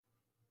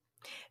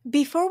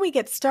Before we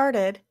get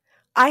started,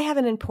 I have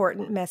an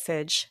important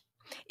message.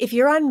 If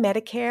you're on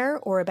Medicare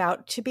or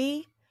about to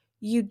be,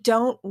 you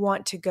don't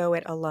want to go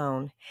it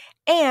alone.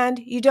 And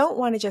you don't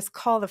want to just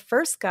call the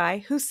first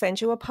guy who sends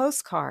you a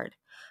postcard.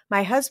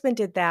 My husband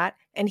did that,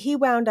 and he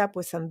wound up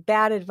with some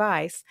bad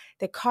advice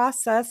that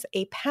costs us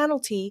a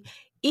penalty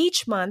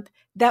each month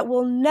that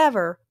will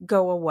never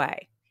go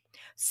away.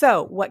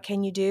 So, what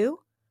can you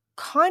do?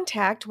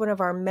 Contact one of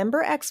our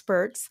member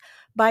experts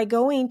by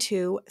going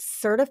to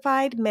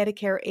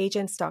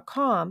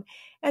certifiedmedicareagents.com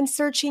and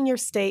searching your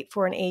state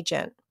for an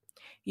agent.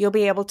 You'll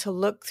be able to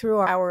look through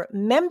our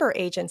member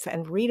agents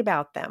and read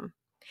about them.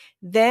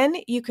 Then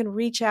you can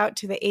reach out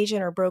to the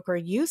agent or broker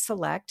you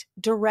select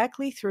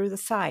directly through the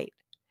site.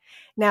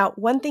 Now,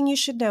 one thing you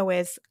should know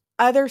is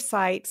other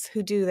sites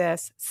who do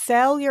this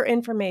sell your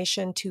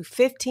information to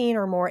 15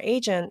 or more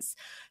agents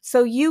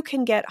so you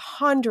can get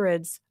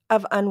hundreds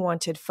of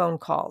unwanted phone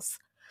calls.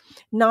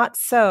 Not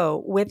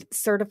so with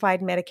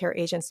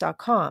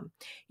certifiedmedicareagents.com.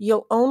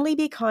 You'll only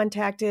be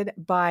contacted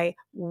by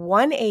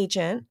one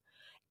agent,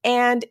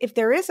 and if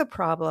there is a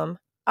problem,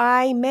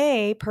 I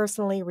may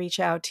personally reach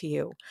out to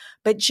you.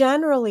 But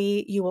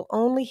generally, you will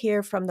only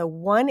hear from the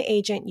one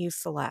agent you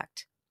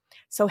select.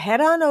 So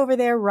head on over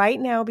there right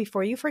now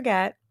before you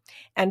forget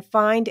and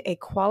find a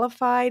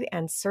qualified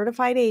and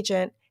certified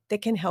agent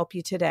that can help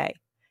you today.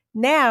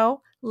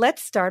 Now,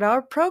 let's start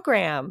our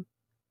program.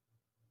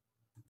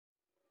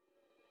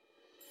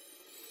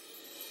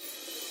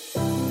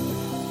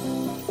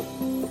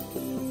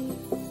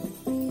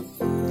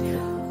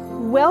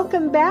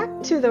 Welcome back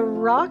to the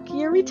Rock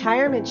Your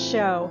Retirement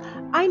Show.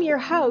 I'm your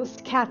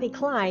host, Kathy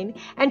Klein,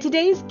 and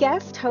today's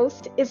guest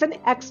host is an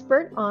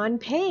expert on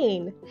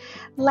pain.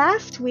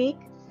 Last week,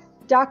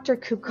 Dr.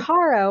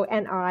 Cuccaro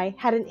and I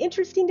had an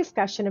interesting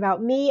discussion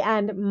about me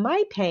and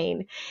my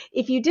pain.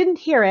 If you didn't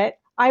hear it,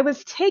 I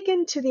was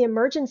taken to the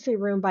emergency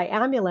room by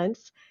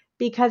ambulance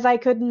because I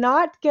could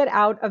not get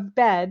out of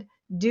bed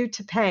due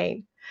to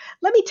pain.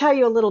 Let me tell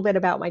you a little bit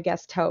about my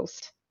guest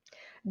host.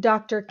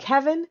 Dr.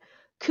 Kevin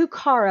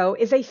Cuccaro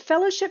is a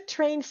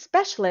fellowship-trained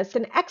specialist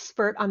and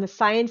expert on the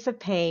science of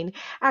pain,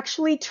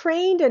 actually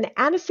trained in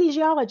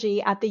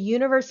anesthesiology at the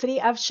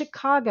University of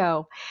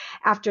Chicago.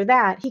 After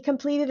that, he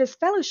completed his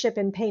fellowship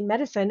in pain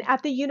medicine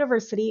at the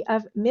University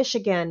of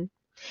Michigan.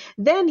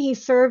 Then he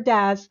served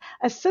as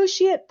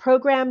Associate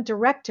Program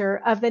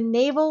Director of the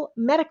Naval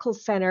Medical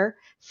Center,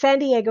 San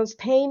Diego's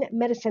Pain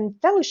Medicine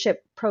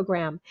Fellowship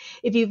Program.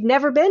 If you've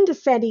never been to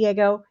San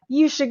Diego,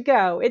 you should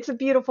go. It's a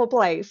beautiful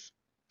place.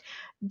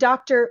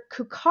 Dr.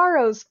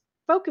 Cuccaro's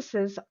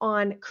focuses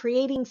on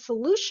creating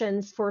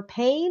solutions for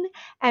pain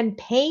and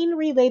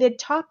pain-related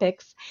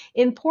topics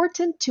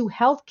important to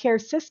healthcare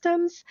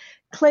systems,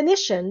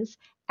 clinicians,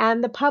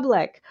 and the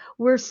public.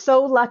 We're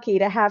so lucky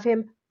to have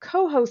him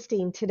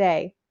co-hosting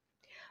today.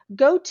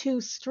 Go to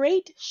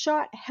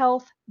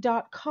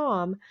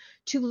straightshothealth.com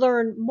to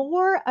learn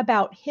more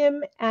about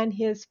him and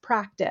his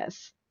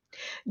practice.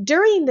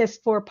 During this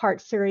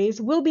 4-part series,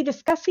 we'll be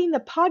discussing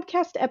the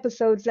podcast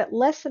episodes that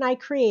Les and I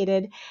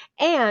created,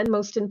 and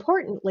most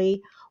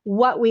importantly,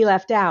 what we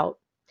left out.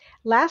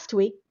 Last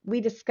week, we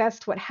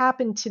discussed what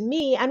happened to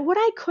me and what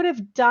I could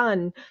have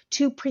done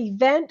to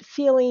prevent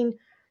feeling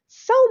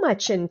so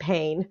much in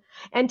pain.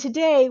 And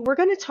today, we're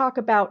going to talk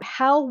about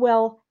how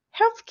well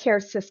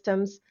healthcare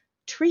systems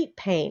treat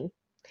pain.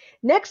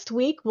 Next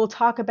week, we'll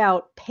talk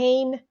about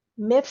pain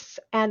myths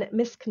and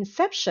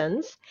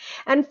misconceptions.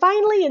 And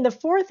finally, in the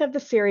 4th of the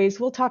series,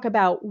 we'll talk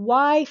about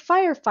why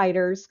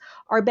firefighters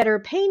are better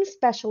pain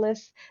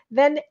specialists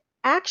than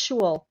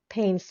actual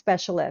pain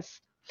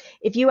specialists.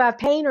 If you have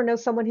pain or know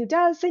someone who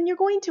does, then you're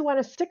going to want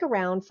to stick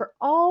around for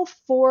all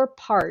 4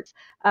 parts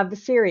of the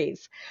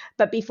series.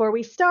 But before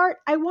we start,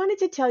 I wanted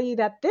to tell you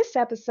that this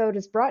episode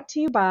is brought to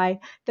you by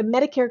the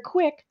Medicare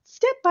Quick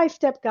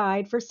step-by-step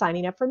guide for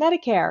signing up for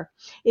Medicare.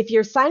 If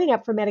you're signing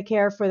up for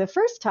Medicare for the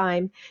first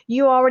time,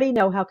 you already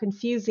know how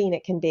confusing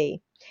it can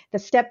be. The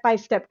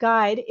step-by-step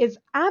guide is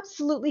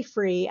absolutely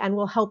free and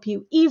will help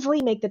you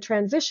easily make the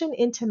transition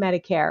into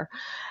Medicare.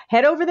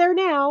 Head over there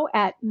now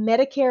at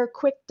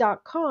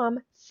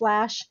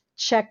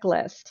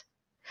medicarequick.com/checklist.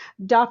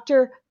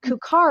 Dr.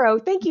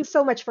 Cuccaro, thank you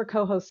so much for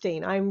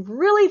co-hosting. I'm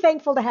really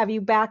thankful to have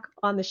you back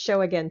on the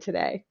show again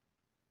today.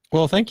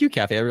 Well, thank you,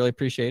 Kathy. I really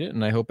appreciate it.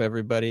 And I hope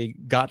everybody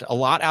got a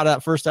lot out of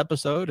that first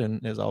episode.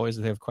 And as always,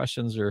 if they have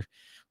questions or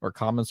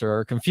comments or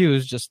are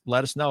confused, just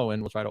let us know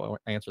and we'll try to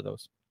answer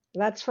those.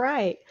 That's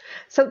right.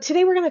 So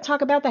today we're going to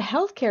talk about the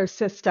healthcare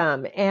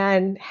system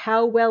and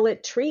how well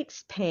it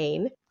treats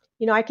pain.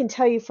 You know, I can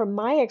tell you from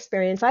my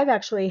experience, I've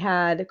actually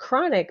had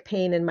chronic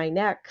pain in my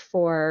neck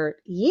for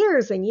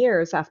years and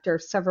years after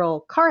several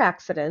car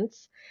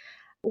accidents.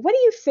 What do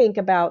you think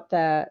about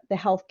the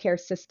healthcare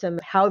system,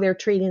 how they're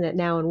treating it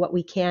now and what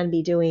we can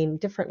be doing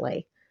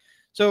differently?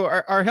 So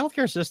our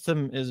healthcare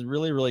system is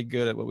really, really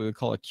good at what we would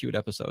call acute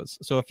episodes.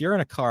 So if you're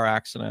in a car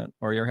accident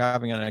or you're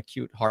having an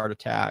acute heart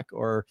attack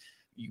or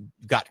you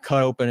got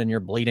cut open and you're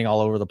bleeding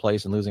all over the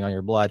place and losing all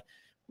your blood,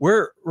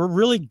 we're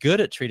really good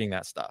at treating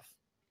that stuff.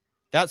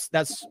 That's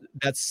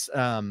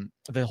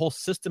the whole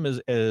system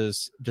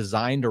is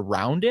designed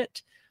around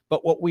it.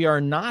 But what we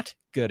are not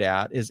good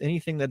at is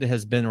anything that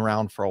has been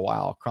around for a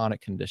while, chronic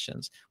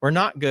conditions. We're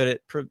not good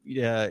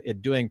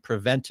at doing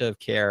preventive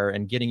care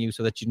and getting you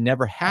so that you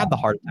never had the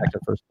heart attack in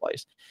the first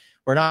place.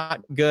 We're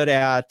not good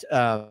at,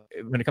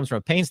 when it comes from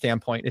a pain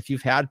standpoint, if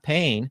you've had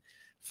pain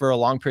for a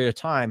long period of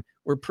time,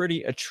 we're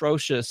pretty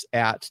atrocious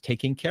at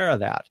taking care of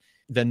that.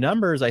 The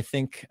numbers, I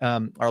think,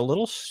 are a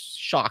little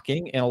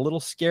shocking and a little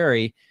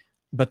scary,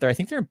 but I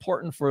think they're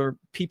important for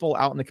people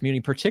out in the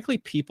community, particularly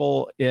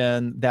people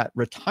in that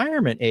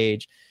retirement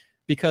age,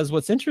 because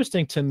what's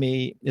interesting to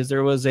me is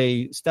there was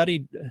a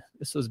study,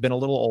 this has been a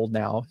little old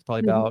now,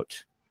 probably about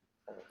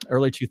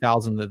early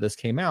 2000 that this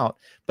came out,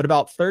 but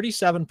about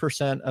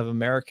 37% of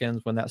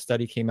Americans, when that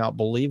study came out,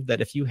 believed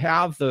that if you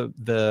have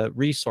the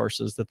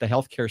resources, that the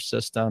healthcare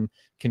system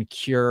can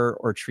cure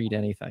or treat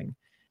anything.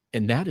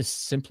 And that is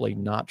simply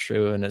not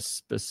true. And it's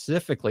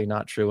specifically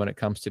not true when it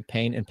comes to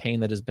pain, and pain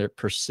that has been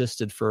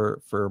persisted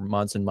for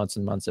months and months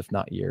and months, if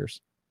not years.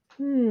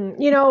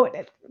 You know,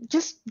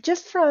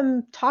 just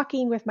from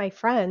talking with my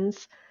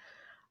friends,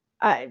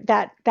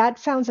 that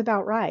sounds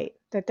about right.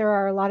 That there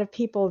are a lot of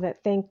people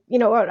that think, you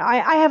know,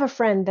 I have a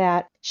friend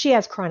that she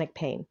has chronic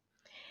pain,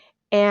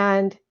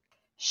 and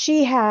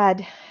she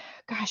had,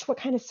 gosh, what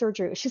kind of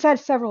surgery? She's had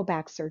several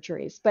back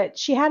surgeries, but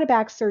she had a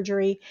back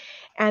surgery,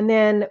 and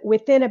then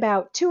within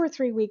about 2 or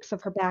 3 weeks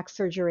of her back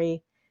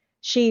surgery,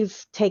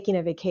 she's taking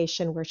a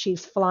vacation where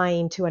she's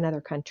flying to another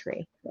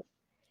country.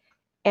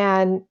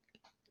 And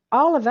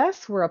all of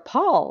us were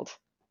appalled.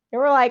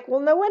 And we're like, well,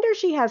 no wonder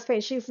she has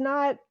pain. She's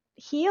not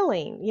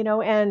healing, you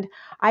know, and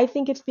I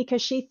think it's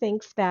because she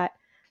thinks that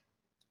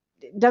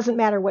it doesn't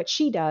matter what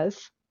she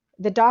does,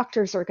 the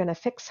doctors are going to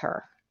fix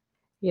her.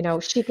 You know,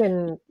 she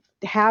can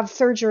have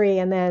surgery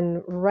and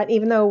then run,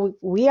 even though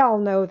we all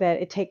know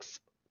that it takes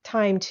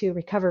time to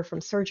recover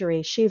from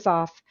surgery, she's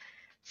off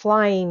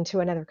flying to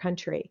another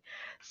country.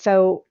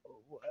 So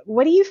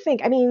what do you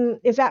think? I mean,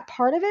 is that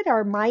part of it?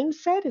 Our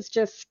mindset is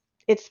just,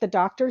 it's the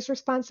doctor's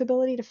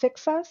responsibility to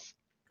fix us?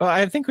 Well,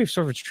 I think we've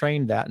sort of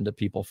trained that into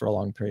people for a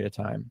long period of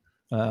time,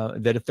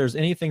 that if there's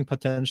anything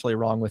potentially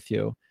wrong with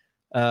you,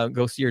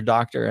 go see your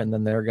doctor, and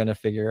then they're going to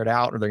figure it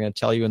out, or they're going to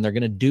tell you, and they're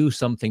going to do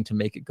something to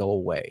make it go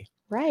away.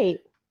 Right.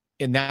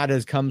 And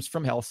that comes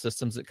from health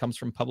systems. It comes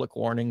from public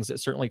warnings. It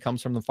certainly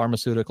comes from the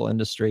pharmaceutical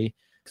industry,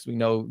 because we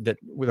know that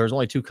there's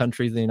only 2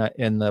 countries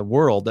in the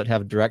world that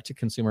have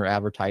direct-to-consumer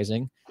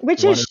advertising.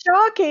 Which is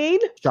shocking.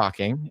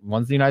 Shocking.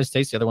 One's the United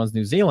States, the other one's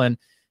New Zealand.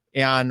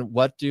 And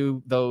what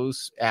do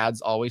those ads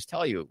always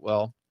tell you?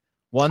 Well,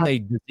 one, they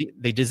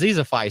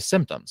diseasify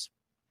symptoms,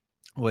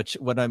 which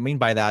what I mean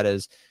by that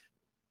is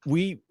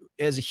we,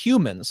 as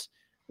humans,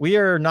 we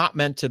are not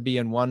meant to be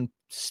in one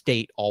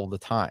state all the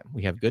time.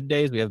 We have good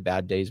days, we have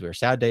bad days, we have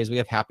sad days, we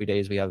have happy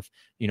days, we have,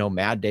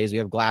 mad days, we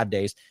have glad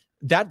days.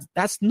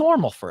 That's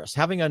normal for us.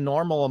 Having a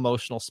normal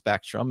emotional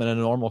spectrum and a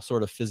normal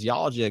sort of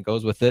physiology that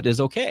goes with it is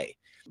okay.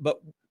 But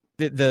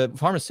the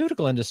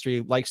pharmaceutical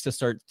industry likes to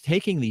start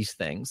taking these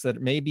things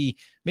that maybe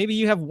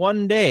you have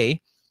one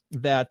day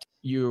that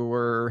you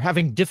were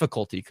having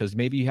difficulty because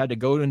maybe you had to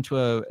go into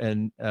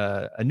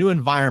a new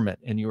environment,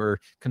 and you were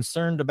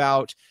concerned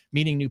about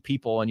meeting new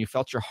people, and you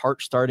felt your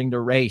heart starting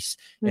to race,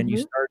 and you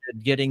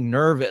started getting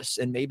nervous,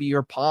 and maybe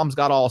your palms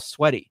got all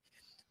sweaty.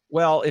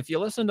 Well, if you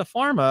listen to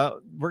pharma,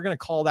 we're going to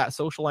call that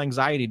social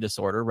anxiety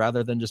disorder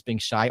rather than just being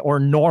shy, or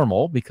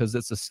normal, because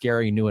it's a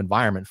scary new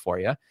environment for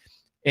you.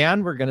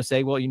 And we're going to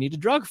say, well, you need a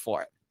drug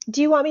for it.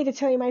 Do you want me to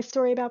tell you my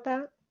story about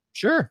that?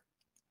 Sure.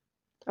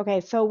 Okay,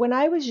 so when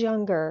I was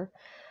younger,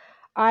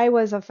 I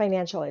was a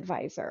financial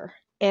advisor.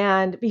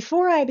 And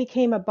before I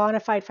became a bona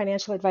fide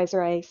financial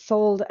advisor, I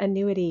sold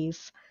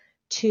annuities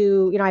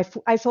to,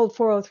 I sold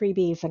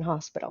 403Bs in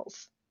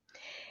hospitals.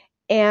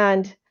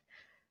 And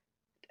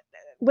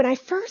when I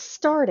first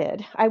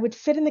started, I would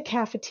sit in the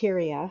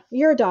cafeteria.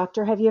 You're a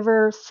doctor. Have you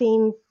ever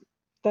seen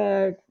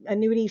the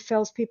annuity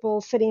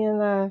salespeople sitting in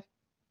the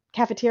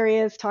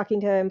cafeterias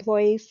talking to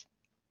employees?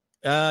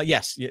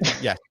 Yes.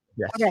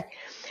 Okay.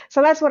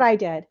 So that's what I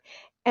did.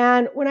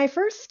 And when I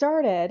first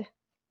started,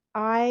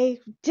 I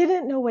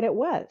didn't know what it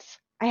was.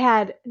 I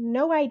had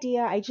no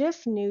idea. I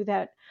just knew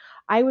that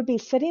I would be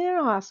sitting in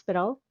a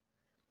hospital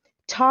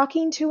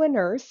talking to a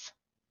nurse,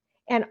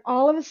 and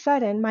all of a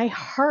sudden my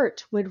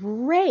heart would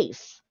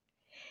race,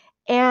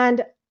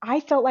 and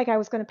I felt like I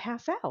was going to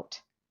pass out.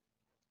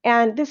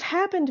 And this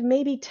happened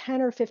maybe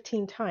 10 or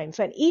 15 times.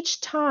 And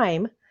each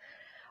time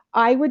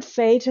I would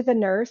say to the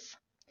nurse,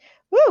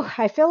 "Whew,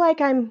 I feel like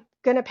I'm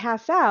going to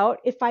pass out.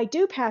 If I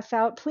do pass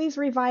out, please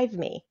revive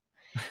me."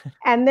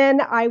 And then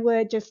I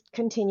would just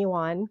continue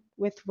on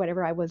with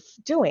whatever I was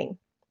doing.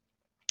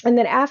 And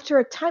then after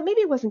a time,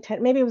 maybe it wasn't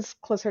 10, maybe it was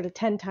closer to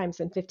 10 times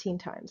than 15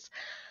 times.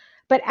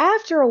 But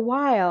after a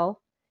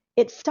while,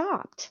 it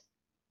stopped.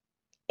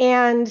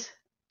 And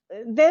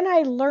then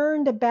I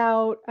learned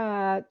about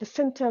the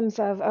symptoms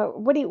of,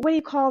 what do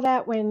you call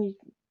that when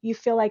you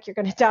feel like you're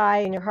going to die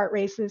and your heart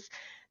races?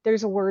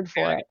 There's a word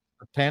for it.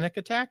 A panic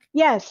attack?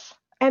 Yes.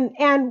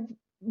 And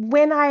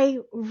when I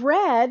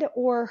read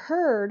or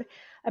heard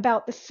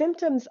about the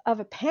symptoms of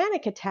a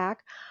panic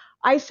attack,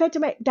 I said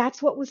to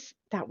that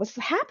was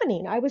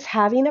happening. I was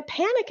having a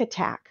panic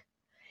attack.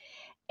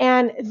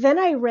 And then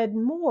I read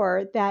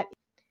more that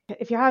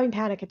if you're having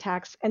panic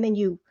attacks and then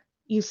you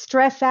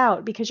stress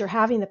out because you're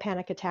having the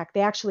panic attack,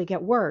 they actually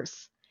get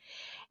worse.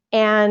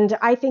 And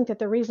I think that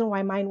the reason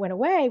why mine went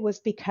away was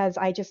because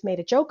I just made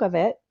a joke of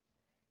it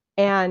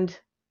and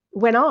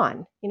went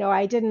on.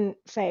 I didn't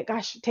say,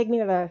 gosh, take me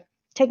to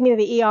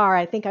the ER.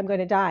 I think I'm going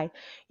to die.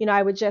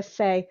 I would just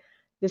say,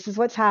 this is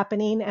what's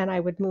happening, and I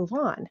would move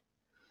on.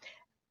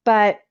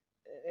 But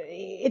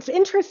it's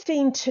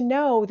interesting to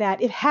know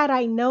that had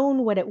I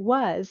known what it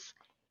was,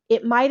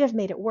 it might have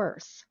made it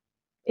worse.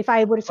 If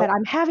I would have said,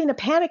 I'm having a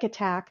panic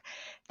attack,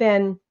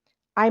 then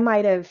it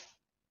might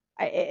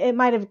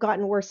have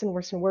gotten worse and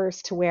worse and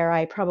worse to where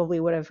I probably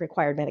would have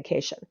required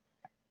medication.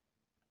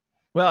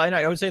 Well, and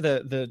I would say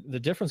the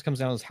difference comes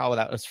down to how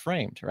that was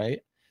framed, right?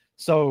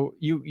 So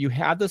you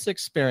had this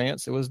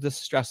experience, it was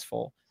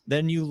distressful.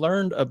 Then you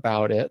learned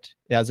about it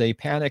as a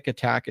panic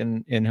attack,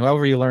 and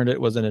however you learned it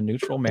was in a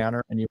neutral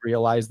manner, and you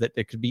realized that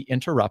it could be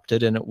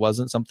interrupted and it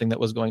wasn't something that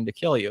was going to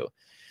kill you.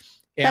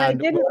 But I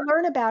didn't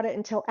learn about it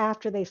until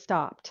after they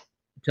stopped.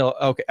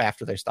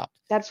 After they stopped.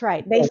 That's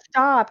right. They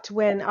stopped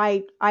when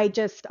I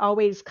just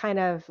always kind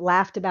of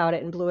laughed about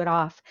it and blew it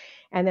off,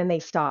 and then they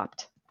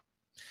stopped.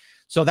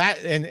 So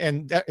that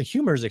and that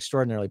humor is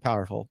extraordinarily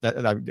powerful.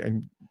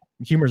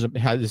 Humor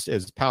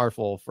is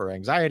powerful for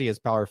anxiety, is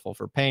powerful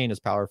for pain,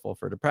 is powerful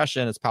for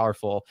depression, it's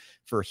powerful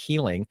for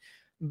healing.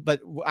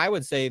 But I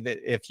would say that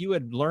if you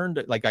had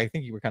learned, like I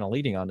think you were kind of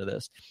leading onto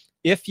this,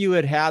 if you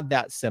had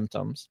that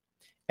symptoms,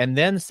 and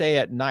then say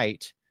at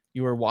night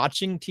you were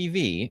watching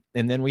TV,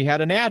 and then we had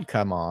an ad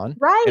come on,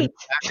 right, and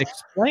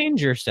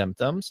explained your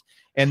symptoms,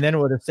 and then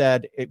would have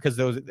said, because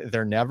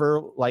they're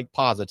never like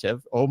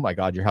positive. Oh my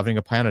God, you're having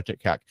a panic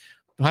attack.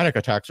 Panic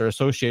attacks are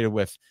associated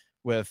with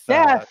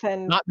death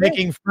and not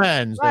making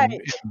friends,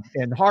 right,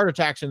 and heart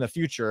attacks in the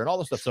future and all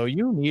this stuff. So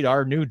you need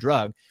our new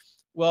drug.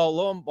 Well,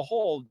 lo and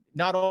behold,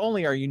 not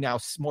only are you now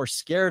more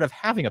scared of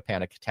having a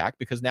panic attack,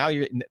 because now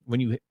when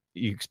you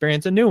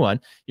experience a new one,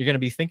 you're going to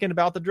be thinking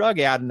about the drug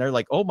ad, and they're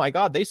like, oh my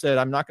God, they said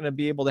I'm not going to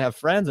be able to have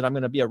friends, and I'm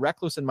going to be a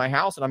recluse in my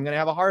house, and I'm going to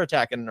have a heart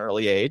attack at an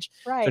early age.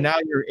 Right. So now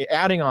you're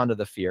adding on to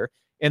the fear.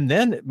 And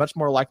then much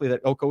more likely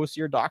that, go see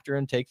your doctor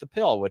and take the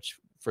pill, which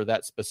for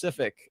that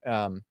specific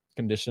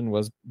condition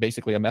was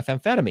basically a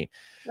methamphetamine.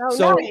 Oh,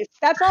 so nice.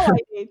 That's all I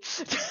need.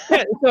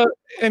 Yeah, so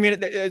I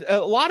mean, a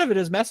lot of it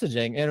is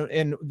messaging,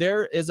 and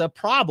there is a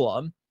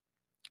problem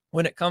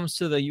when it comes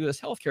to the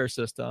U.S. healthcare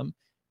system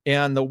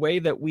and the way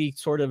that we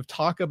sort of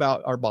talk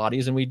about our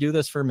bodies. And we do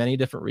this for many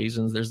different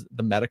reasons. There's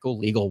the medical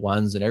legal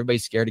ones, and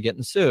everybody's scared of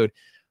getting sued.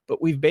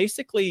 But we've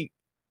basically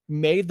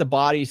made the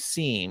body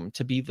seem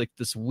to be like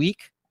this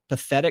weak,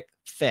 pathetic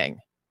thing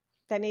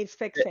that needs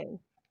fixing.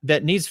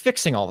 That needs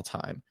fixing all the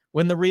time.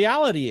 When the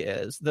reality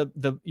is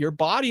your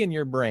body and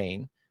your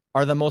brain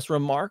are the most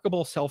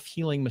remarkable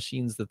self-healing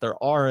machines that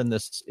there are in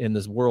this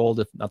world,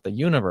 if not the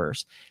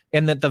universe.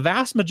 And that the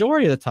vast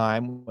majority of the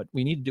time, what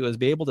we need to do is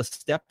be able to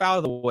step out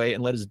of the way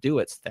and let it do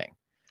its thing.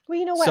 Well,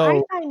 you know what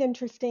I find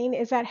interesting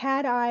is that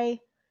had I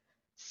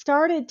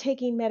started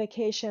taking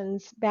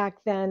medications back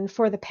then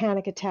for the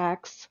panic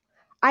attacks,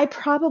 I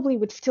probably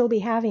would still be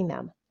having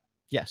them.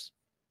 Yes.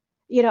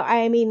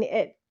 I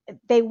mean,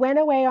 they went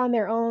away on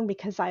their own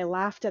because I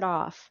laughed it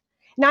off.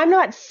 Now, I'm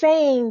not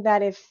saying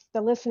that if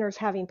the listener's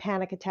having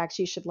panic attacks,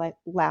 you should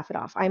laugh it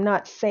off. I'm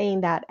not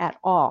saying that at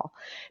all,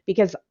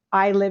 because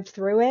I lived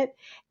through it,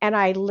 and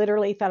I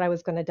literally thought I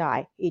was going to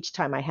die each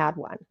time I had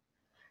one.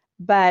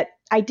 But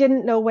I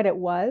didn't know what it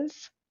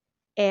was,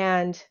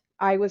 and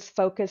I was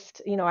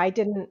focused.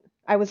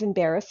 I was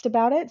embarrassed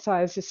about it, so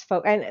I was just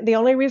and the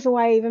only reason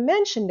why I even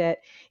mentioned it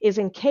is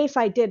in case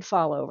I did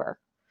fall over.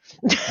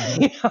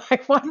 I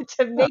wanted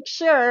to make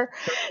sure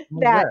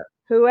that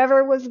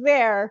whoever was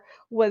there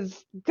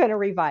was going to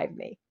revive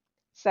me.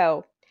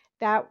 So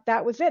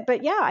that was it.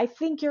 But yeah, I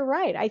think you're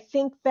right. I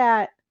think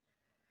that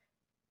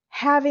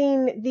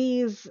having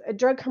these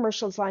drug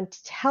commercials on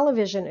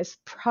television is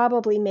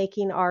probably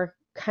making our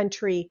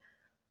country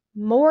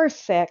more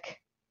sick,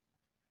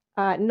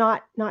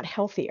 not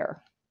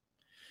healthier.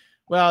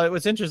 Well,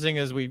 what's interesting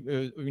is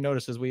we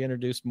notice as we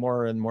introduce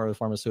more and more of the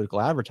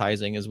pharmaceutical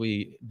advertising, is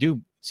we do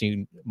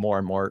see more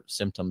and more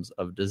symptoms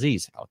of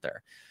disease out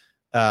there.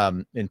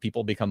 And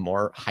people become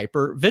more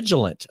hyper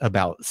vigilant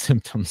about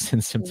symptoms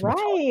and symptoms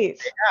right.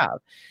 they have.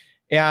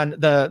 And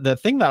the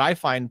thing that I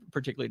find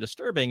particularly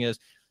disturbing is,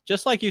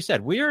 just like you said,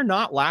 we are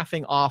not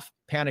laughing off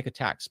panic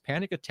attacks.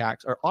 Panic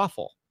attacks are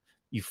awful.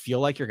 You feel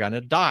like you're going to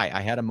die.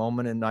 I had a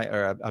moment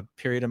a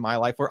period in my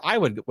life where I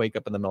would wake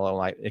up in the middle of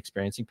the night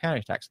experiencing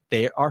panic attacks.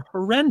 They are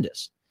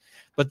horrendous.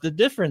 But the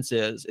difference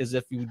is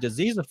if you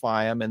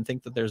diseasify them and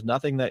think that there's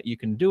nothing that you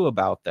can do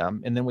about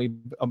them, and then we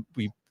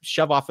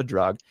shove off a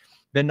drug,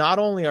 then not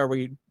only are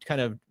we kind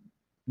of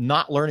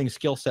not learning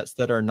skill sets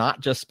that are not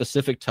just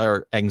specific to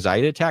our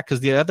anxiety attack. Because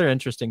the other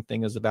interesting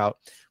thing is about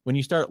when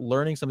you start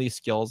learning some of these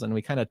skills, and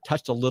we kind of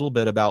touched a little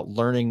bit about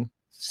learning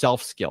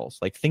self skills,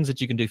 like things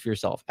that you can do for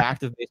yourself,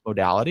 active based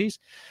modalities,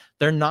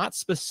 they're not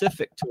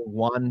specific to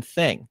one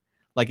thing.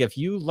 Like if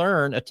you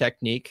learn a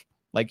technique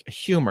like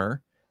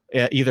humor,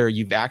 either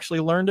you've actually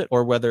learned it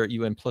or whether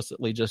you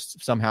implicitly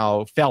just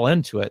somehow fell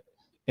into it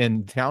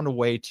and found a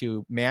way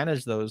to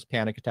manage those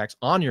panic attacks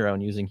on your own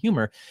using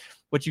humor.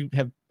 What you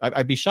have,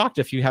 I'd be shocked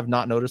if you have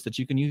not noticed that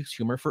you can use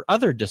humor for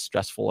other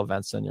distressful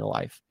events in your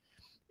life,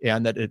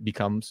 and that it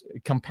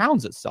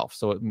compounds itself.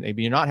 So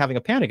maybe you're not having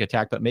a panic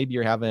attack, but maybe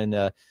you're having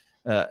a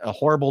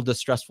horrible,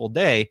 distressful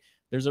day.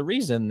 There's a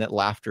reason that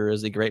laughter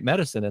is a great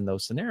medicine in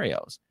those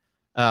scenarios.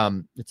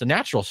 It's a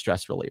natural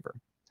stress reliever.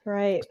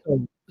 Right.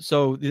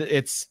 So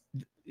it's,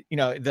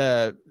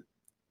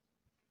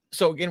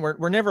 so again,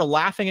 we're never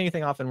laughing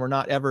anything off, and we're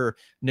not ever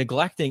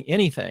neglecting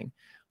anything.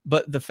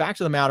 But the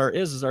fact of the matter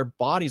is our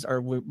bodies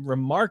are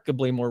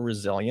remarkably more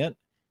resilient,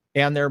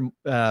 and they're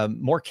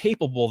more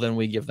capable than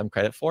we give them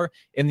credit for.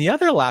 And the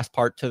other last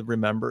part to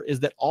remember is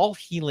that all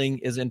healing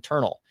is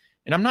internal.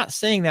 And I'm not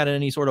saying that in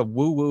any sort of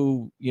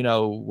woo-woo,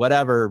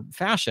 whatever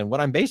fashion.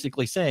 What I'm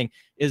basically saying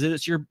is that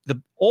it's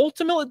the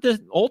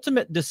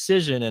ultimate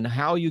decision in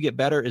how you get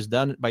better is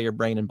done by your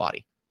brain and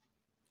body.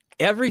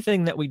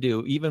 Everything that we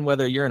do, even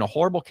whether you're in a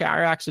horrible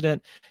car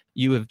accident,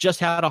 you have just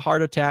had a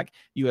heart attack,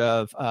 you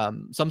have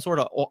some sort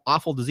of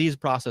awful disease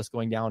process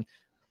going down.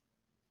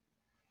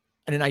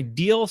 In an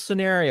ideal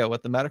scenario,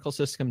 what the medical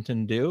system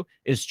can do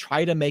is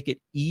try to make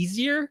it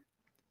easier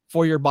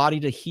for your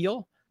body to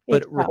heal,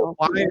 but it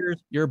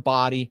requires your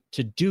body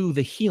to do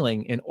the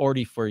healing in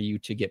order for you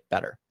to get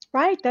better.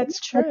 Right, that's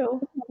true.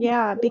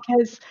 Yeah,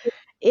 because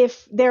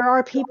if there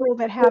are people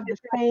that have the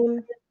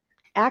same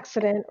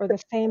accident or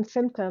the same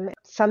symptom,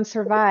 some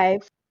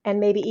survive and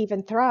maybe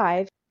even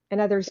thrive, and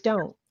others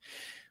don't.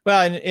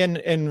 Well, and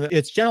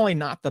it's generally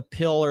not the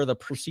pill or the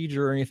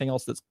procedure or anything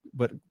else that's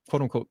but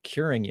quote unquote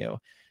curing you.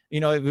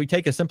 If we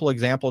take a simple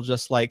example,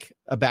 just like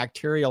a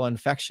bacterial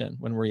infection,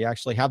 when we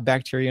actually have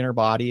bacteria in our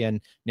body,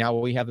 and now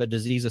we have a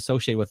disease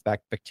associated with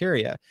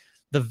bacteria,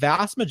 the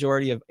vast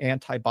majority of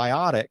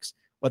antibiotics,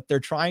 what they're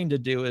trying to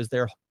do is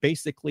they're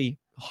basically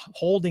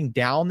holding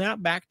down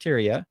that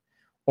bacteria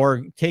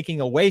or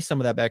taking away some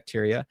of that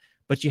bacteria.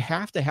 But you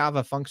have to have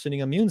a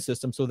functioning immune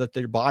system so that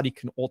their body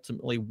can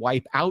ultimately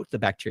wipe out the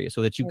bacteria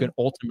so that you can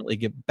ultimately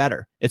get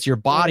better. It's your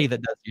body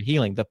that does your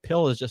healing. The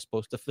pill is just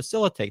supposed to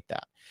facilitate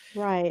that.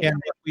 Right. And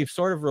what we've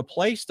sort of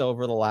replaced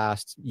over the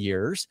last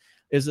years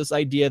is this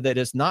idea that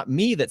it's not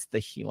me that's the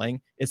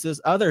healing. It's this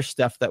other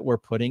stuff that we're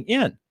putting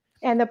in.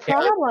 And the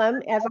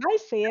problem, as I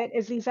see it,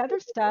 is these other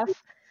stuff,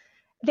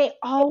 they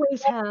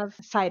always have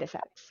side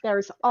effects.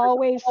 There's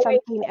always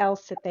something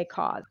else that they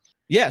cause.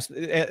 Yes,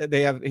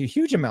 they have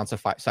huge amounts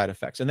of side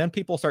effects. And then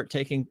people start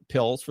taking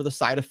pills for the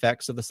side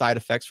effects of the side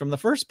effects from the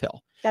first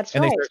pill. That's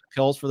and right. They start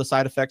pills for the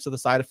side effects of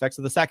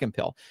the second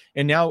pill.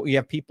 And now you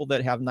have people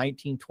that have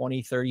 19,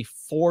 20, 30,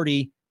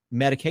 40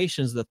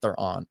 medications that they're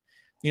on.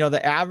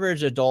 The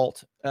average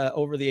adult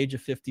over the age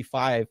of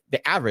 55,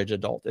 the average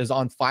adult is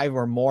on 5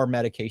 or more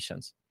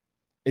medications.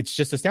 It's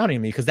just astounding to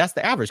me because that's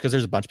the average, because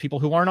there's a bunch of people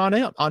who aren't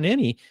on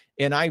any.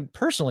 And I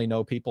personally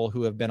know people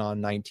who have been on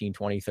 19,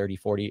 20, 30,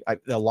 40.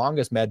 The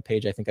longest med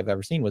page I think I've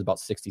ever seen was about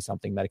 60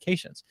 something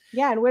medications.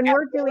 Yeah. And when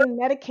we're doing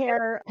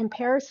Medicare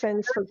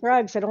comparisons for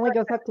drugs, it only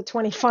goes up to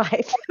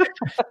 25.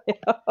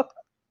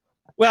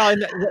 Well,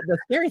 and the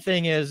scary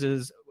thing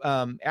is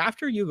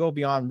after you go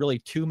beyond really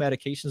 2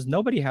 medications,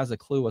 nobody has a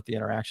clue what the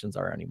interactions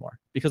are anymore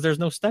because there's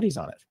no studies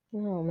on it.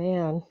 Oh,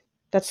 man.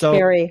 That's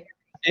scary.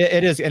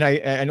 It is. And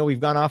I know we've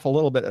gone off a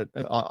little bit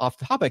off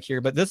topic here,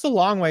 but this is a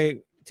long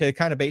way to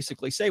kind of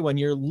basically say when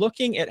you're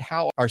looking at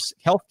how our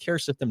healthcare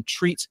system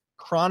treats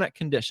chronic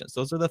conditions,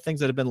 those are the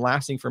things that have been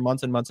lasting for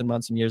months and months and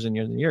months and years and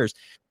years and years.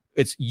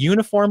 It's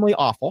uniformly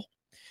awful.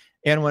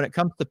 And when it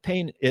comes to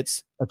pain,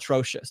 it's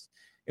atrocious.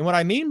 And what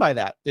I mean by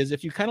that is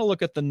if you kind of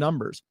look at the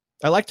numbers,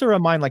 I like to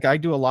remind, like I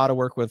do a lot of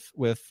work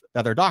with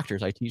other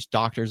doctors. I teach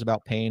doctors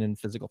about pain and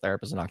physical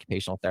therapists and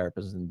occupational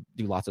therapists and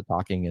do lots of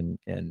talking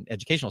and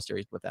educational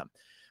series with them.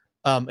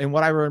 And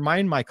what I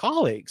remind my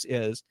colleagues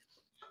is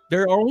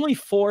there are only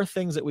 4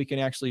 things that we can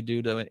actually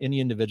do to any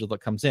individual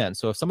that comes in.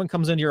 So if someone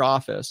comes into your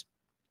office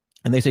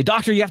and they say,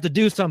 "Doctor, you have to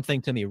do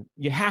something to me.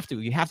 You have to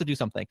do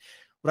something."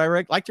 What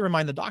I like to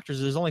remind the doctors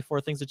is there's only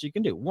 4 things that you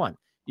can do. 1,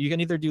 you can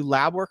either do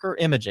lab work or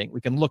imaging. We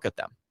can look at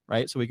them,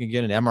 right? So we can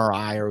get an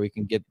MRI or we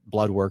can get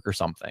blood work or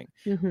something.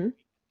 Mm-hmm.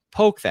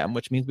 Poke them,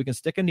 which means we can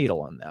stick a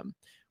needle in them.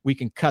 We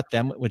can cut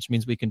them, which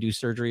means we can do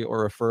surgery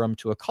or refer them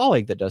to a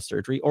colleague that does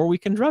surgery, or we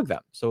can drug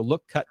them. So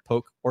look, cut,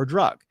 poke, or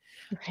drug.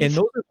 Right. And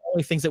those are the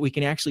only things that we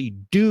can actually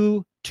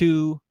do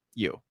to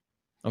you.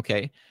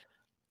 Okay.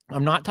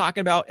 I'm not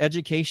talking about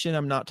education.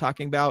 I'm not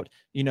talking about,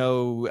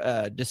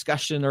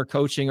 discussion or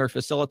coaching or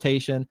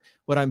facilitation.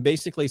 What I'm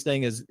basically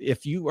saying is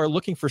if you are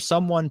looking for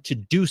someone to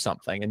do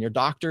something and your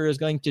doctor is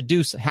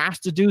has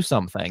to do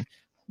something,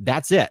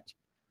 that's it.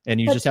 And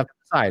you just have to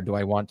decide, do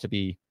I want to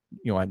be,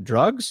 on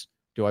drugs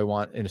Do I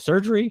want a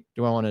surgery?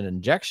 Do I want an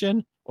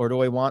injection? Or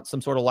do I want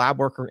some sort of lab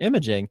work or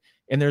imaging?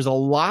 And there's a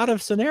lot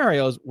of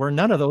scenarios where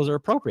none of those are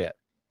appropriate.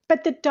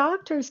 But the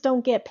doctors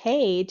don't get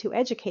paid to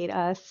educate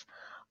us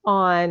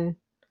on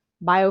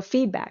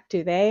biofeedback,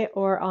 do they?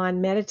 Or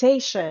on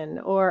meditation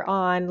or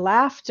on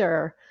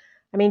laughter?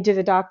 I mean, can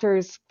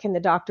the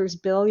doctors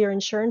bill your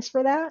insurance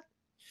for that?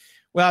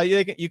 Well,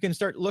 you can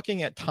start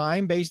looking at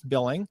time-based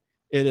billing.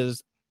 It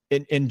is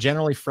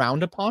generally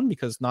frowned upon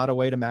because it's not a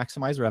way to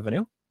maximize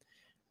revenue.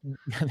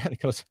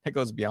 that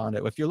goes beyond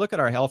it. If you look at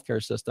our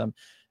healthcare system,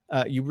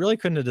 you really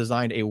couldn't have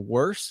designed a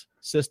worse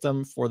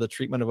system for the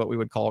treatment of what we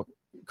would call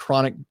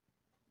chronic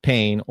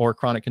pain or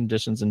chronic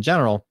conditions in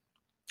general.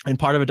 And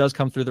part of it does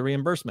come through the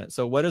reimbursement.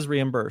 So what is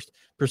reimbursed?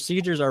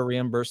 Procedures are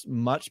reimbursed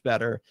much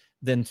better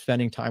than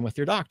spending time with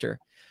your doctor.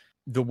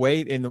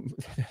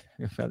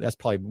 That's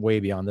probably way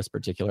beyond this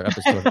particular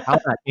episode of how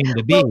that came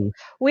to be. Well,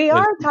 we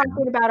are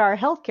talking about our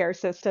healthcare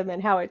system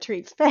and how it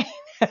treats pain.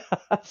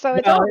 So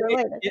it's all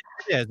related. It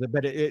is,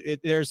 but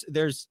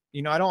there's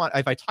I don't want,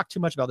 if I talk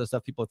too much about this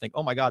stuff, people think,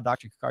 oh my God,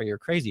 Dr. Cuccaro, you're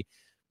crazy.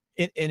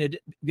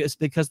 It's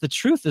because the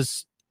truth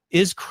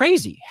is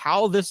crazy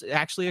how this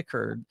actually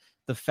occurred.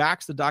 The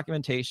facts, the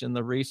documentation,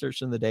 the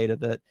research, and the data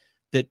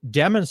that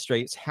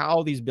demonstrates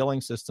how these billing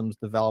systems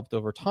developed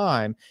over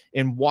time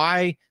and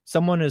why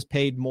someone is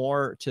paid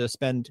more to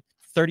spend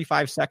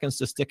 35 seconds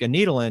to stick a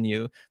needle in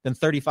you than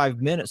 35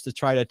 minutes to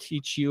try to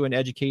teach you and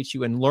educate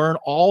you and learn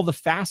all the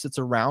facets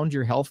around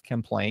your health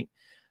complaint.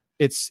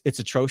 It's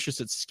atrocious,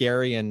 it's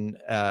scary, and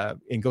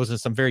goes into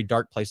some very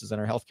dark places in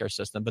our healthcare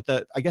system.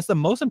 But I guess the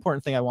most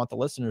important thing I want the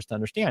listeners to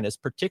understand is,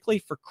 particularly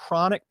for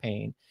chronic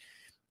pain,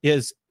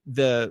 is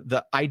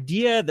the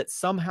idea that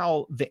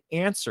somehow the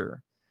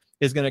answer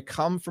is going to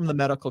come from the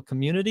medical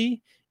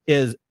community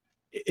is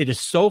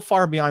so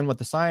far behind what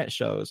the science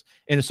shows,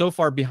 and is so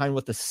far behind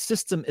what the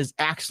system is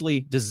actually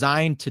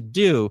designed to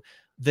do,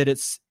 that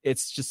it's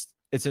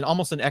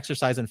almost an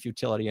exercise in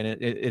futility. And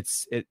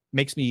it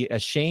makes me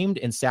ashamed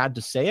and sad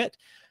to say it,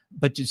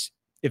 but just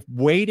if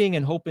waiting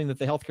and hoping that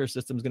the healthcare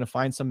system is going to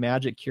find some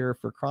magic cure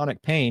for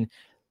chronic pain,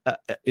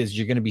 is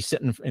you're going to be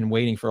sitting and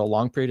waiting for a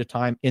long period of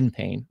time in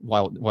pain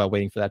while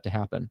waiting for that to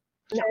happen.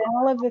 And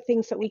all of the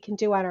things that we can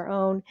do on our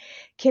own,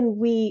 can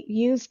we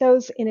use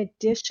those in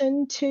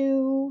addition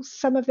to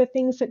some of the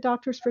things that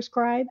doctors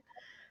prescribe,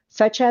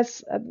 such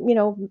as,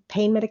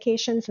 pain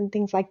medications and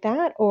things like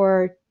that?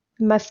 Or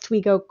must we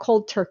go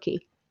cold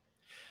turkey?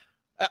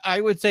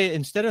 I would say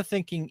instead of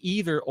thinking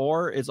either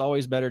or, it's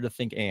always better to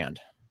think and.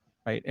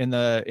 Right. And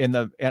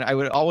I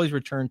would always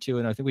return to,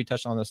 and I think we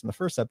touched on this in the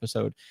first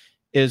episode,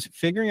 is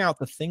figuring out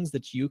the things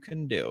that you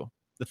can do,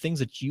 the things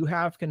that you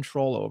have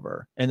control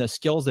over, and the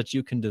skills that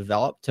you can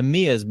develop, to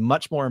me, is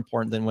much more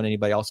important than what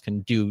anybody else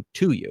can do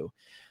to you.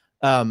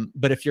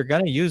 But if you're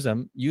going to use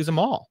them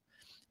all.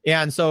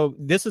 And so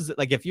this is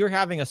like, if you're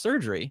having a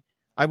surgery,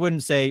 I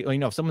wouldn't say,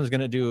 if someone's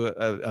going to do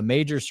a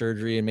major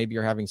surgery and maybe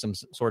you're having some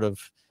sort of,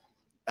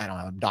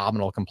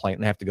 abdominal complaint,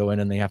 and they have to go in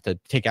and they have to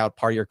take out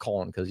part of your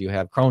colon because you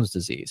have Crohn's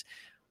disease,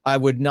 I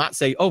would not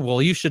say, oh,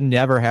 well, you should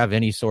never have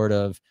any sort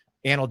of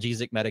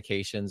analgesic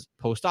medications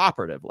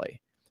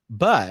post-operatively.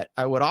 But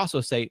I would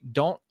also say,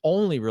 don't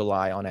only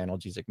rely on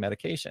analgesic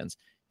medications.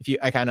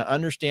 I kind of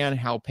understand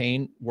how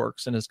pain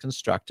works and is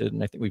constructed,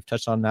 and I think we've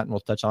touched on that, and we'll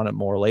touch on it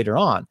more later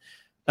on.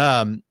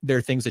 There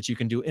are things that you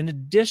can do in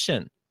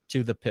addition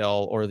to the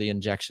pill or the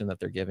injection that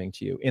they're giving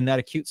to you in that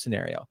acute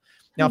scenario.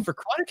 Now, for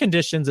chronic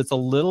conditions, it's a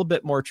little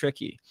bit more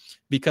tricky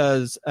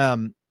because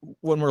when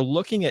we're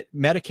looking at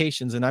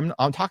medications, and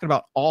I'm talking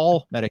about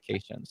all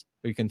medications,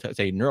 we can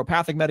say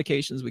neuropathic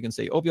medications, we can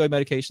say opioid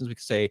medications, we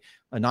can say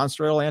a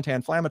non-steroidal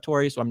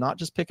anti-inflammatory. So I'm not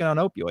just picking on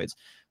opioids.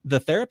 The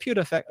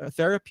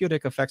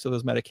therapeutic effects of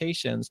those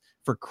medications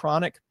for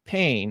chronic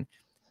pain,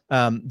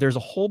 there's a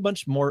whole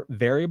bunch more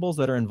variables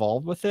that are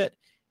involved with it.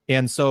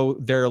 And so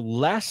they're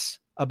less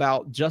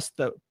about just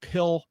the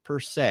pill per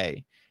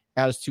se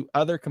as to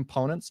other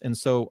components. And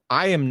so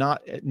I am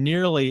not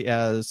nearly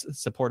as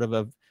supportive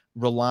of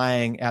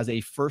relying as a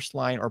first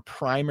line or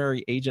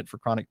primary agent for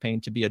chronic pain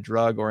to be a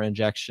drug or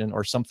injection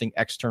or something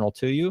external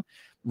to you,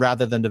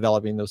 rather than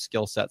developing those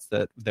skill sets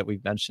that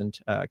we've mentioned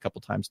a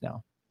couple times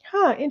now.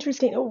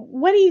 Interesting.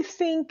 What do you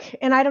think?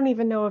 And I don't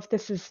even know if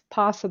this is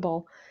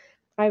possible.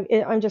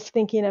 I'm just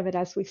thinking of it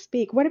as we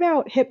speak. What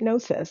about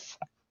hypnosis?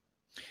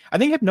 I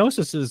think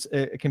hypnosis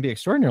can be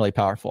extraordinarily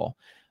powerful.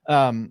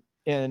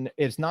 And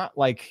it's not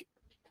like,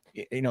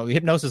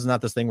 hypnosis is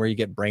not this thing where you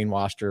get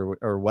brainwashed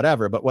or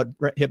whatever, but what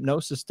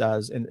hypnosis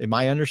does, and in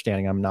my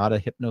understanding, I'm not a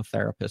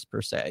hypnotherapist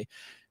per se,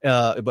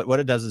 but what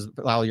it does is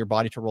allow your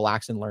body to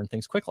relax and learn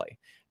things quickly,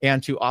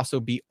 and to also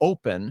be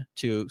open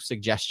to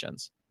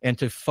suggestions and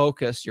to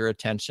focus your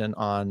attention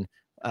on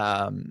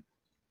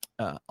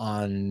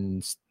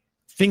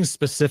things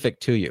specific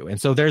to you. And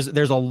so there's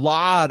a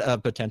lot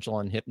of potential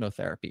in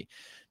hypnotherapy.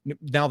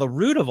 Now, the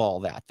root of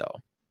all that, though,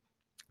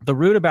 the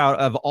root about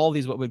of all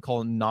these what we'd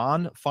call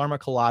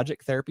non-pharmacologic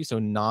therapies, so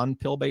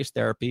non-pill-based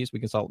therapies, we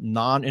can call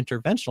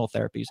non-interventional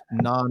therapies,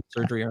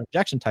 non-surgery or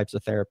injection types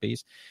of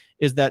therapies,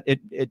 is that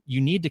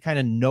you need to kind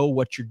of know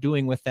what you're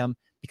doing with them,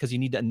 because you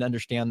need to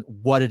understand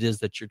what it is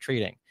that you're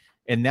treating.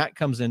 And that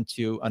comes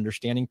into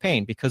understanding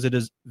pain, because it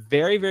is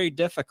very, very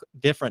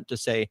different to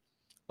say,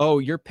 oh,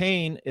 your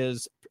pain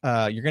is,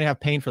 you're going to have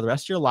pain for the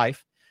rest of your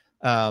life.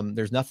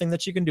 There's nothing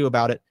that you can do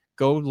about it.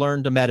 Go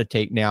learn to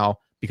meditate now,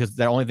 because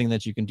the only thing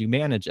that you can do,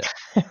 manage it.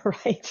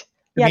 Right.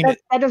 Yeah,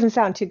 that doesn't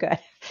sound too good.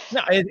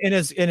 No, and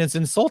it's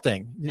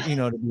insulting,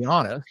 to be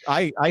honest.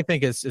 I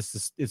think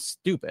it's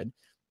stupid.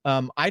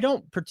 I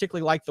don't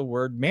particularly like the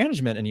word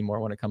management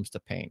anymore when it comes to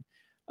pain.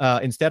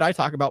 Instead, I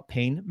talk about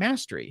pain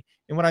mastery.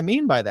 And what I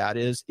mean by that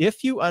is,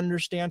 if you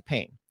understand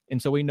pain,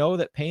 and so we know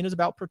that pain is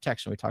about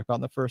protection. We talked about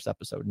in the first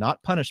episode,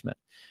 not punishment.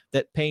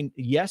 That pain,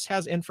 yes,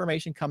 has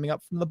information coming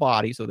up from the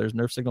body. So there's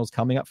nerve signals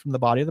coming up from the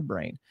body of the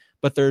brain.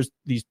 But there's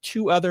these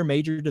two other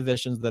major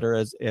divisions that are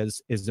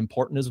as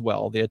important as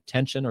well: the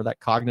attention, or that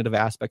cognitive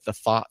aspect, the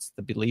thoughts,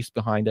 the beliefs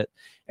behind it,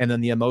 and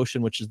then the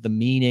emotion, which is the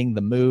meaning,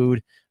 the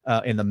mood,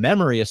 and the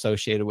memory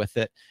associated with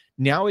it.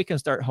 Now we can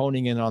start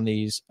honing in on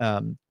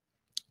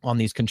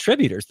these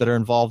contributors that are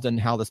involved in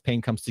how this pain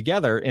comes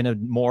together in a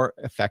more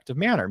effective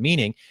manner.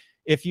 Meaning,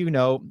 if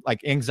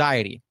like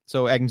anxiety.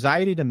 So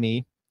anxiety to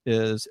me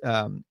is,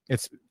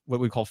 it's what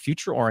we call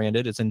future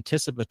oriented. It's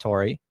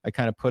anticipatory. I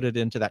kind of put it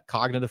into that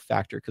cognitive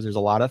factor, because there's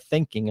a lot of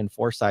thinking and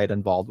foresight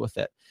involved with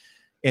it.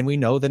 And we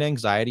know that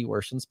anxiety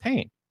worsens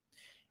pain.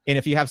 And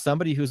if you have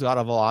somebody who's got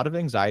a lot of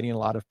anxiety and a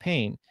lot of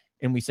pain,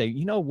 and we say,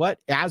 you know what,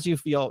 as you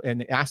feel,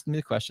 and ask me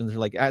the questions, they're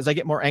like, as I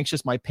get more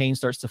anxious, my pain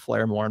starts to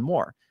flare more and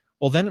more.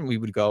 Well, then we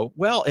would go,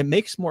 well, it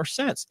makes more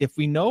sense. If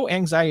we know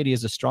anxiety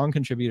is a strong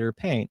contributor to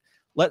pain,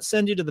 let's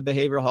send you to the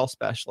behavioral health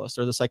specialist,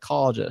 or the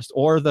psychologist,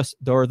 or the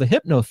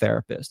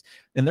hypnotherapist.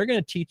 And they're going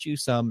to teach you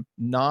some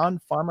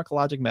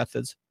non-pharmacologic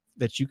methods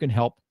that you can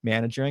help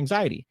manage your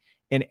anxiety.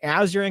 And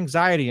as your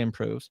anxiety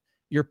improves,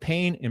 your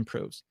pain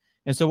improves.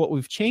 And so what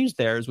we've changed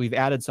there is we've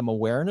added some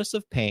awareness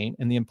of pain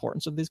and the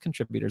importance of these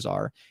contributors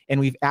are, and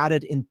we've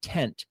added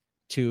intent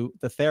to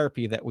the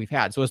therapy that we've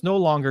had. So it's no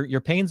longer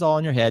your pain's all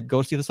in your head,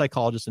 go see the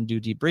psychologist and do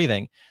deep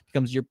breathing. It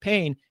becomes your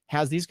pain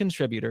has these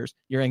contributors.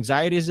 Your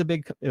anxiety is a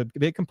big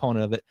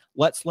component of it.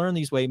 Let's learn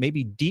these ways.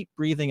 Maybe deep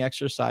breathing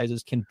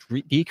exercises can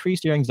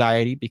decrease your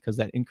anxiety, because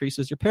that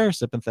increases your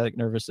parasympathetic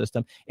nervous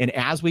system. And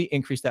as we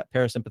increase that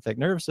parasympathetic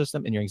nervous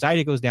system and your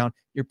anxiety goes down,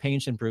 your pain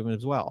should improve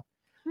as well.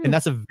 And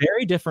that's a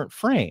very different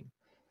frame.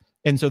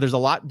 And so there's a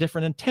lot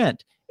different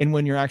intent. And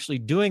when you're actually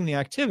doing the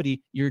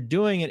activity, you're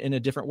doing it in a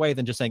different way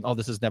than just saying, oh,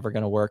 this is never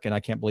going to work, and I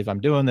can't believe I'm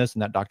doing this,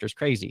 and that doctor's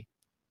crazy.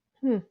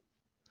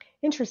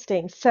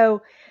 Interesting.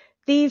 So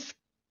these,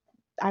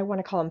 I want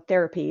to call them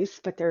therapies,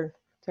 but they're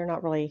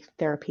not really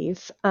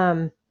therapies,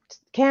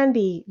 can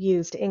be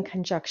used in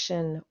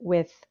conjunction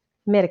with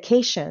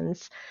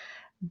medications.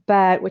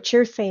 But what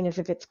you're saying is,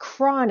 if it's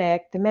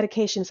chronic, the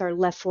medications are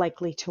less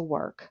likely to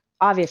work,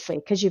 obviously,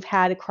 because you've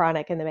had a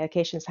chronic and the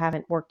medications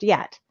haven't worked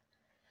yet.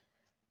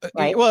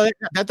 Right. Well,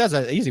 that's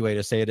an easy way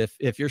to say it.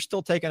 If you're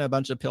still taking a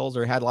bunch of pills,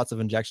 or had lots of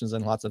injections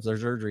and lots of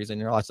surgeries, and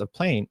you're lots of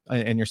pain,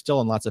 and you're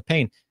still in lots of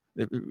pain,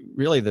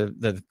 really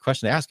the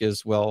question to ask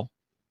is, well,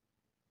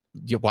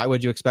 why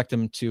would you expect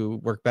them to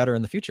work better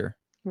in the future?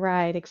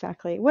 Right,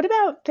 exactly. What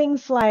about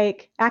things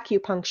like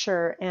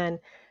acupuncture and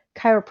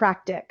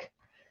chiropractic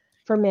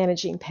for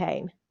managing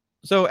pain?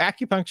 So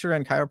acupuncture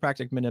and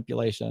chiropractic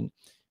manipulation,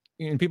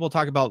 and people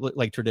talk about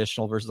like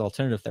traditional versus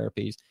alternative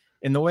therapies.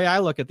 And the way I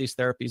look at these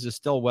therapies is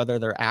still whether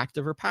they're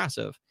active or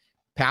passive.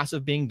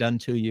 Passive being done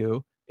to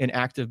you, and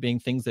active being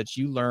things that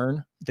you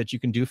learn that you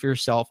can do for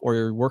yourself, or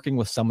you're working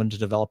with someone to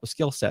develop a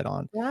skill set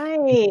on.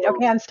 Right.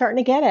 Okay, I'm starting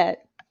to get it.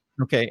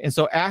 Okay. And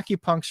so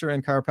acupuncture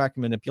and chiropractic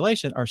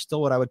manipulation are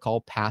still what I would call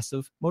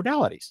passive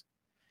modalities.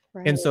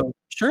 Right. And so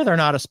sure, they're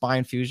not a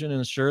spine fusion,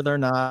 and sure, they're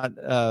not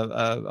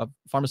a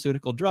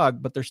pharmaceutical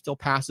drug, but they're still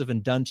passive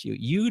and done to you.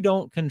 You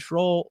don't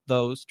control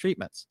those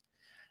treatments.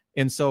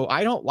 And so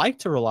I don't like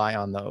to rely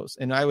on those.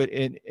 And I would,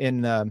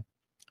 in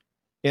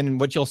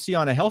what you'll see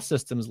on a health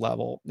systems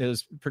level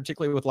is,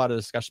 particularly with a lot of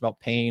discussion about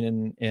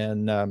pain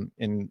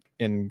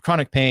and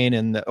chronic pain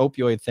and the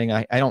opioid thing.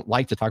 I don't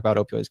like to talk about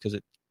opioids because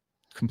it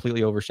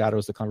completely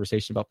overshadows the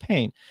conversation about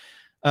pain.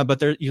 But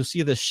there, you'll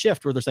see this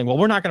shift where they're saying, well,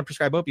 we're not going to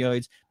prescribe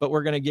opioids, but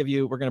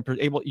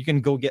you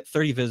can go get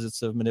 30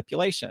 visits of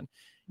manipulation.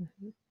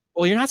 Mm-hmm.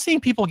 Well, you're not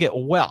seeing people get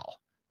well.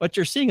 What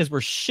you're seeing is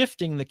we're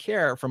shifting the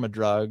care from a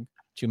drug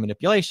to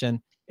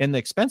manipulation, and the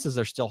expenses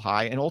are still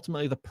high. And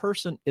ultimately the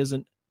person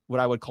isn't what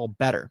I would call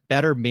better.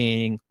 Better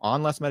being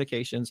on less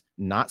medications,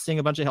 not seeing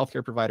a bunch of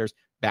healthcare providers,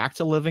 back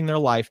to living their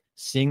life,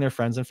 seeing their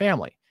friends and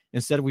family.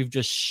 Instead, we've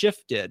just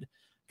shifted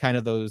kind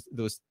of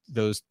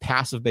those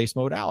passive-based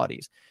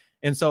modalities.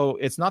 And so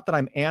it's not that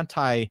I'm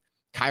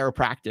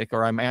anti-chiropractic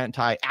or I'm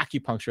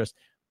anti-acupuncturist.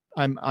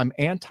 I'm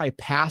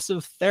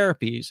anti-passive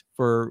therapies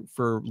for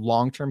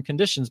long-term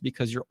conditions,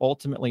 because you're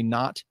ultimately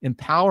not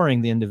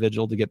empowering the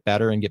individual to get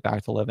better and get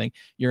back to living.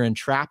 You're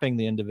entrapping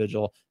the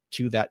individual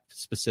to that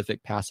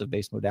specific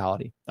passive-based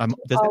modality.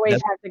 Always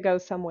have to go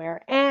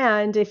somewhere.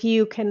 And if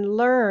you can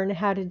learn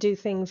how to do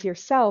things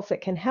yourself,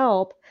 it can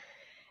help.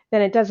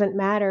 Then it doesn't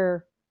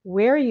matter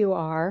where you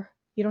are.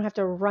 You don't have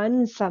to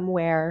run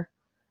somewhere,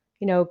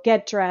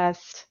 get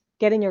dressed,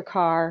 get in your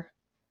car,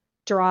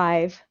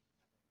 drive,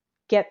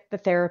 get the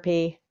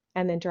therapy,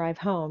 and then drive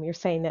home. You're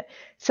saying that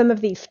some of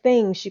these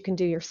things you can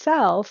do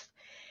yourself,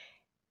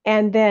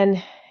 and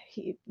then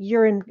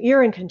you're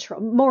in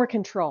control, more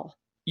control.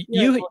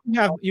 You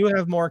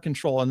have more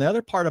control. And the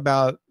other part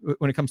about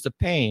when it comes to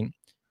pain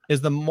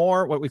is the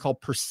more what we call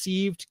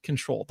perceived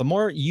control. The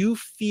more you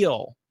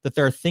feel that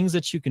there are things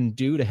that you can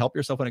do to help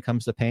yourself when it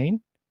comes to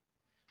pain,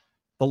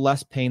 the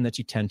less pain that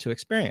you tend to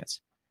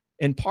experience.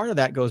 And part of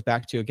that goes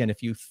back to, again,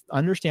 if you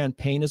understand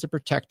pain as a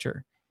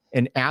protector,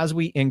 and as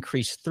we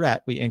increase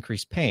threat, we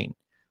increase pain.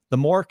 The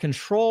more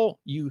control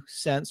you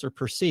sense or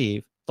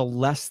perceive, the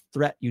less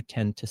threat you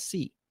tend to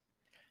see.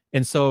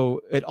 And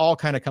so it all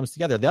kind of comes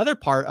together. The other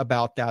part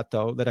about that,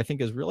 though, that I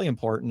think is really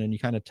important, and you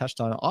kind of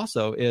touched on it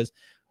also, is,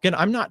 again,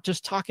 I'm not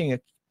just talking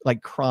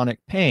like chronic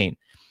pain.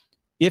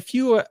 If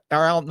you are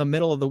out in the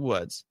middle of the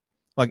woods,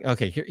 like,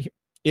 okay,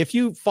 if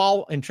you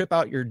fall and trip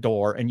out your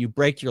door and you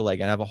break your leg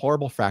and have a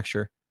horrible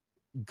fracture,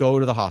 go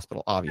to the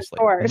hospital, obviously.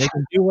 And they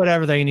can do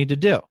whatever they need to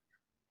do.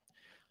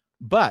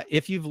 But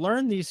if you've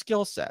learned these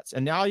skill sets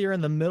and now you're in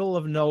the middle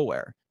of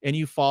nowhere and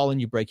you fall and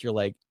you break your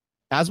leg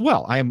as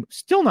well, I am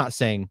still not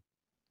saying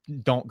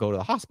don't go to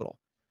the hospital.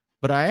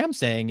 But I am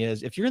saying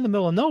is, if you're in the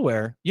middle of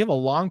nowhere, you have a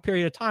long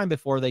period of time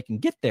before they can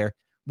get there.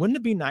 Wouldn't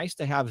it be nice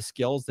to have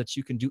skills that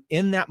you can do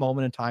in that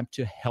moment in time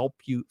to help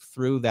you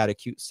through that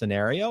acute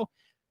scenario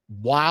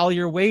while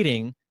you're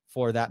waiting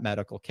for that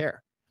medical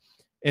care?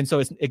 And so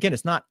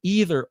it's not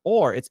either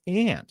or, it's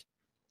and.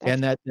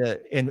 And that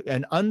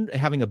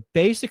having a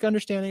basic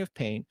understanding of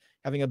pain,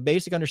 having a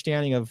basic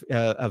understanding of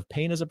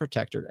pain as a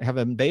protector,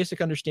 having a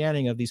basic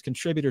understanding of these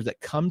contributors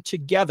that come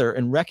together,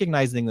 and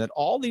recognizing that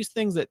all these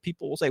things that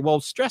people will say, well,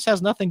 stress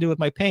has nothing to do with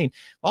my pain.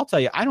 Well, I'll tell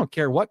you, I don't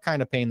care what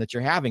kind of pain that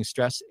you're having,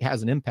 stress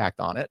has an impact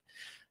on it.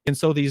 And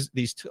so these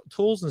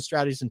tools and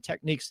strategies and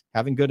techniques,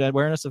 having good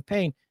awareness of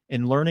pain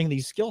and learning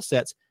these skill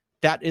sets,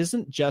 that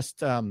isn't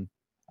just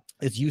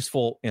it's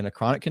useful in a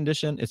chronic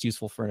condition. It's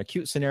useful for an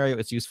acute scenario.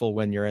 It's useful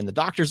when you're in the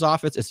doctor's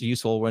office. It's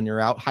useful when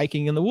you're out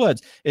hiking in the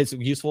woods. It's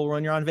useful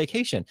when you're on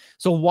vacation.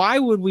 So why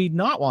would we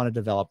not want to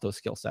develop those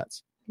skill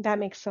sets? That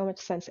makes so much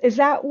sense. Is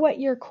that what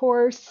your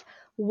course,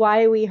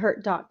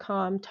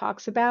 whywehurt.com,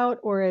 talks about?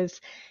 Or is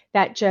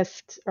that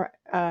just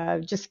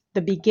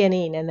the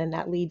beginning and then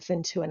that leads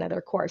into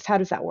another course? How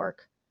does that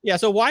work? Yeah,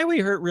 so Why We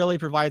Hurt really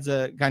provides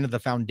a kind of the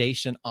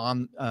foundation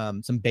on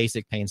some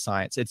basic pain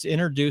science. It's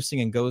introducing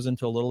and goes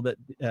into a little bit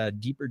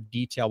deeper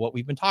detail what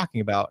we've been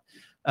talking about.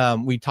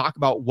 We talk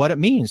about what it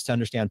means to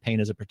understand pain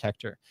as a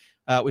protector.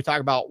 We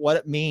talk about what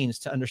it means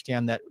to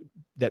understand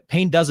that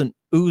pain doesn't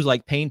ooze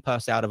like pain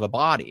pus out of a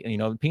body.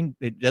 Pain,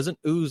 it doesn't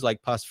ooze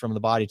like pus from the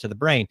body to the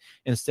brain.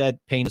 Instead,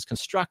 pain is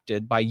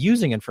constructed by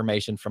using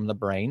information from the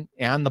brain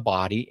and the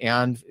body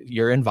and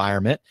your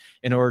environment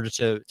in order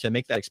to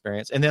make that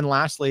experience. And then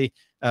lastly,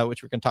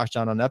 which we're going to touch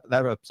on that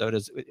episode,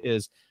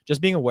 is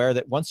just being aware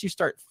that once you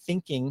start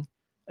thinking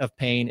of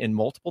pain in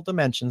multiple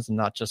dimensions and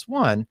not just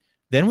one,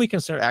 then we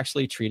can start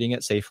actually treating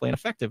it safely and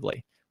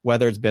effectively.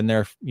 Whether it's been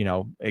there,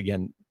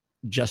 again,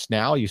 just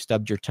now you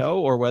stubbed your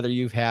toe, or whether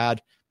you've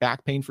had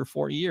back pain for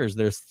 40 years,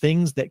 there's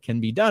things that can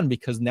be done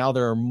because now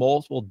there are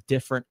multiple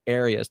different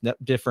areas,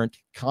 different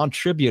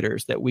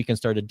contributors that we can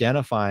start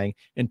identifying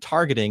and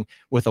targeting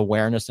with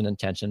awareness and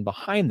intention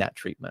behind that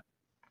treatment.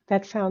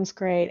 That sounds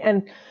great.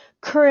 And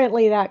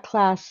currently that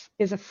class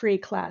is a free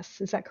class.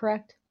 Is that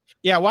correct?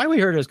 Yeah. Why We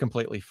Hurt is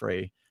completely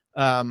free.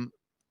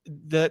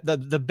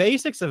 The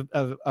basics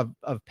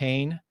of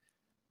pain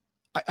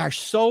are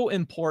so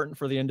important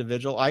for the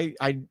individual. I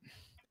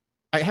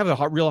have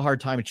a real hard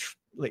time.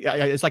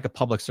 It's like a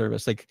public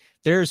service. Like,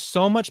 there's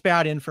so much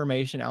bad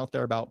information out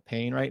there about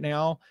pain right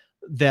now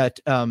that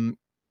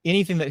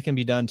anything that can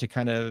be done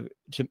to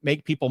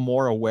make people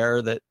more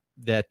aware that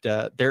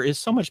there is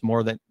so much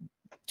more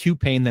to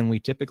pain than we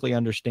typically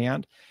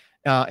understand,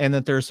 and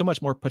that there's so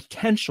much more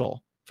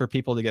potential for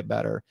people to get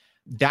better.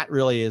 That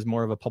really is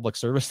more of a public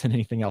service than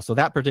anything else. So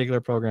that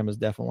particular program is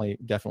definitely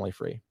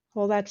free.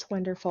 Well, that's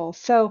wonderful.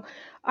 So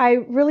I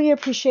really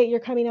appreciate your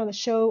coming on the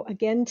show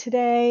again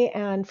today.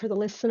 And for the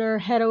listener,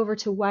 head over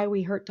to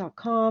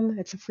whywehurt.com.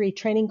 It's a free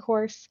training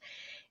course.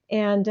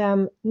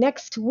 And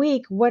next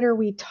week, what are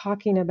we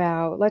talking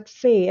about? Let's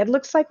see. It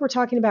looks like we're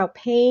talking about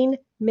pain,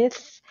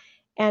 myths,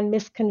 and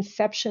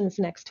misconceptions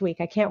next week.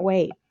 I can't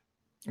wait.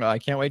 Well, I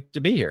can't wait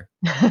to be here.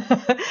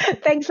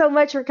 Thanks so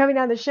much for coming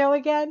on the show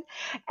again.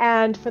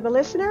 And for the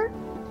listener,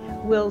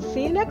 we'll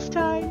see you next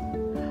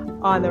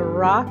time on the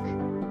Rock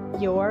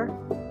Your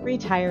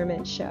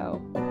Retirement Show.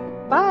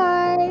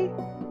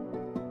 Bye.